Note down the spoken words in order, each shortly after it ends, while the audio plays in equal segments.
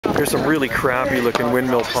Here's some really crappy looking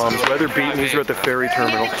windmill palms. Weather beaten. These are at the ferry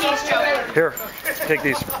terminal. Here, take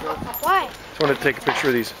these. Why? Just wanted to take a picture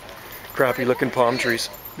of these crappy looking palm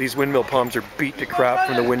trees. These windmill palms are beat to crap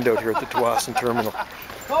from the wind out here at the Tsawassen Terminal.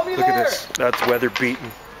 Look at this. That's weather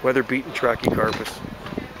beaten trachycarpus.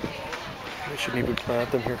 They shouldn't even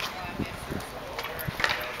plant them here.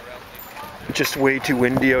 Just way too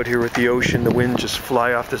windy out here with the ocean. The wind just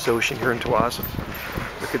fly off this ocean here in Tsawassen.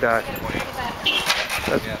 Look at that.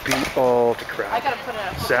 That's beat all to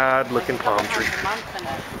crap. Sad looking palm tree.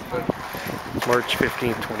 March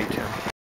 15th, 2010.